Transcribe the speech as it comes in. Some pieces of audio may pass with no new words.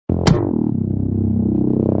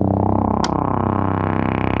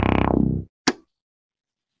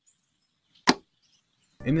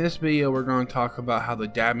In this video, we're going to talk about how the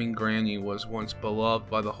dabbing granny was once beloved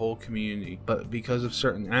by the whole community, but because of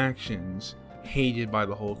certain actions, hated by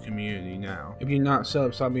the whole community now. If you're not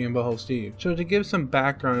subbed, stop being Butthole Steve. So to give some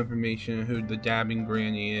background information on who the dabbing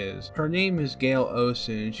granny is, her name is Gail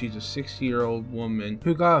Osen, and she's a 60-year-old woman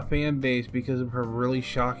who got a fan base because of her really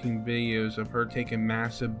shocking videos of her taking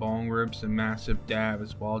massive bong rips and massive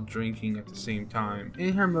dabs while drinking at the same time.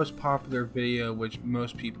 In her most popular video, which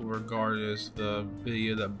most people regard as the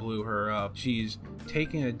video that blew her up, she's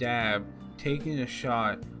taking a dab, taking a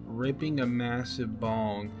shot, ripping a massive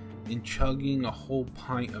bong, and chugging a whole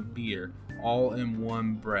pint of beer all in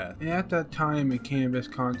one breath. And at that time in cannabis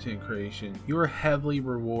content creation, you were heavily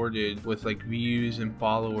rewarded with like views and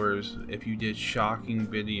followers if you did shocking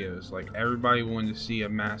videos. Like everybody wanted to see a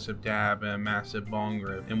massive dab and a massive bong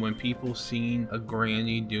rip, and when people seen a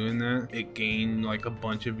granny doing that, it gained like a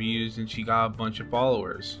bunch of views and she got a bunch of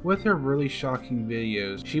followers. With her really shocking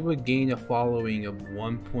videos, she would gain a following of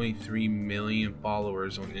 1.3 million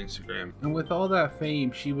followers on Instagram, and with all that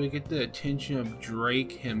fame she would get the attention of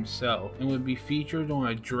Drake himself and would be featured on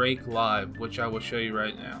a Drake Live, which I will show you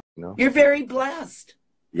right now. No. You're very blessed.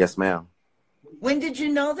 Yes, ma'am. When did you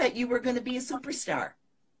know that you were going to be a superstar?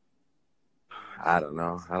 I don't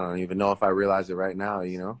know. I don't even know if I realize it right now,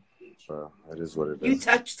 you know? So it is what it is. You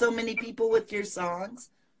touch so many people with your songs.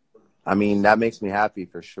 I mean, that makes me happy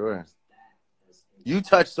for sure. You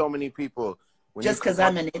touch so many people. Just because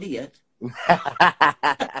I'm an idiot.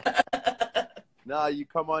 No, you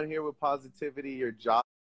come on here with positivity. You're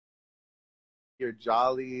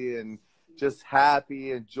jolly and just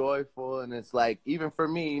happy and joyful, and it's like, even for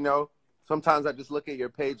me, you know, sometimes I just look at your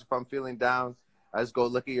page if I'm feeling down. I just go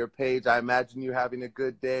look at your page. I imagine you having a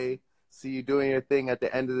good day, see you doing your thing at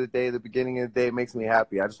the end of the day, the beginning of the day. It makes me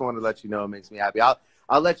happy. I just want to let you know it makes me happy. I'll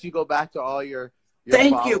let you go back to all your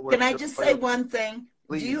Thank you. Can I just say one thing?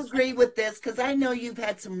 Please. Do you agree with this? Because I know you've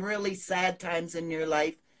had some really sad times in your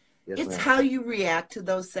life. Yes, it's ma'am. how you react to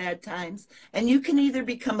those sad times. And you can either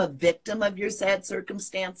become a victim of your sad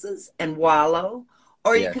circumstances and wallow,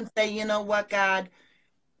 or you can say, you know what, God,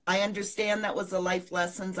 I understand that was the life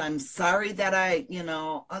lessons. I'm sorry that I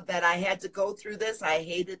had to go through this. I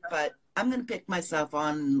hate it, but I'm going to pick myself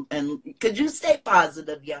on. And could you stay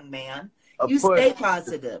positive, young man? Of you course. Stay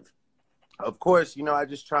positive. Of course, you know, I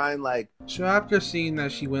just try and like... So after seeing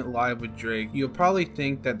that she went live with Drake, you'll probably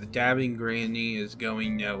think that the dabbing granny is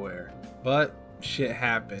going nowhere. But shit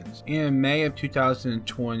happens. In May of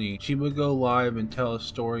 2020, she would go live and tell a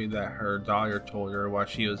story that her daughter told her while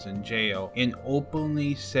she was in jail, and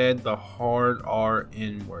openly said the hard R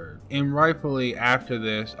N-word. And rightfully after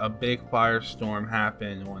this, a big firestorm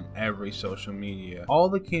happened on every social media. All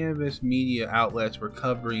the cannabis media outlets were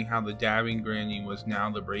covering how the dabbing granny was now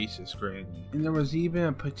the racist granny. And there was even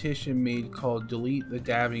a petition made called Delete the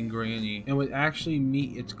Dabbing Granny, and would actually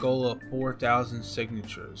meet its goal of 4,000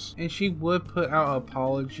 signatures. And she would put out an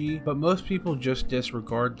apology, but most people just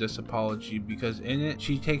disregard this apology because in it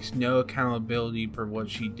she takes no accountability for what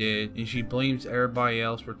she did, and she blames everybody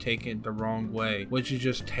else for taking it the wrong way, which is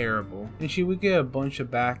just terrible. And she would get a bunch of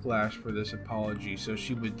backlash for this apology, so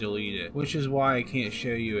she would delete it, which is why I can't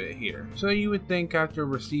show you it here. So you would think after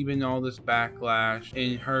receiving all this backlash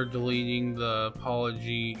and her deleting the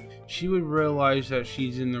apology, she would realize that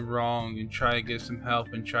she's in the wrong and try to get some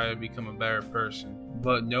help and try to become a better person.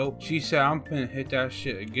 But nope, she said, I'm finna hit that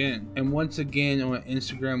shit again. And once again on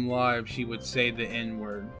Instagram Live, she would say the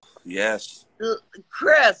N-word. Yes.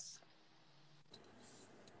 Chris.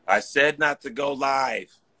 I said not to go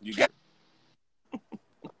live. You got...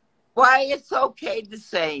 Why it's okay to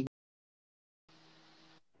say,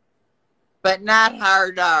 but not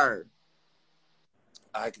hard R.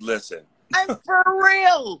 Listen. I'm for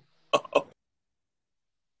real.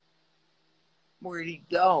 Where'd he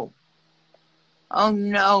go? Oh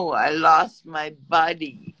no, I lost my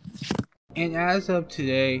buddy. And as of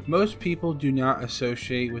today, most people do not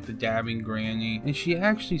associate with the dabbing granny, and she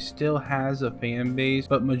actually still has a fan base,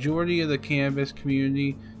 but majority of the cannabis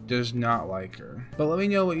community does not like her. But let me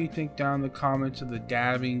know what you think down in the comments of the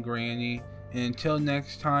dabbing granny, and until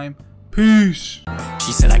next time, peace!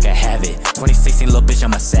 She said I could have it. 2016 little bitch,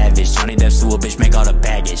 I'm a savage. Johnny Depp sue a bitch, make all the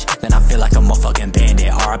baggage. Then I feel like I'm a fucking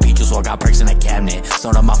bandit. RIP Juice WRLD got perks in the cabinet.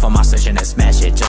 Sold them off on my session and smash it. Just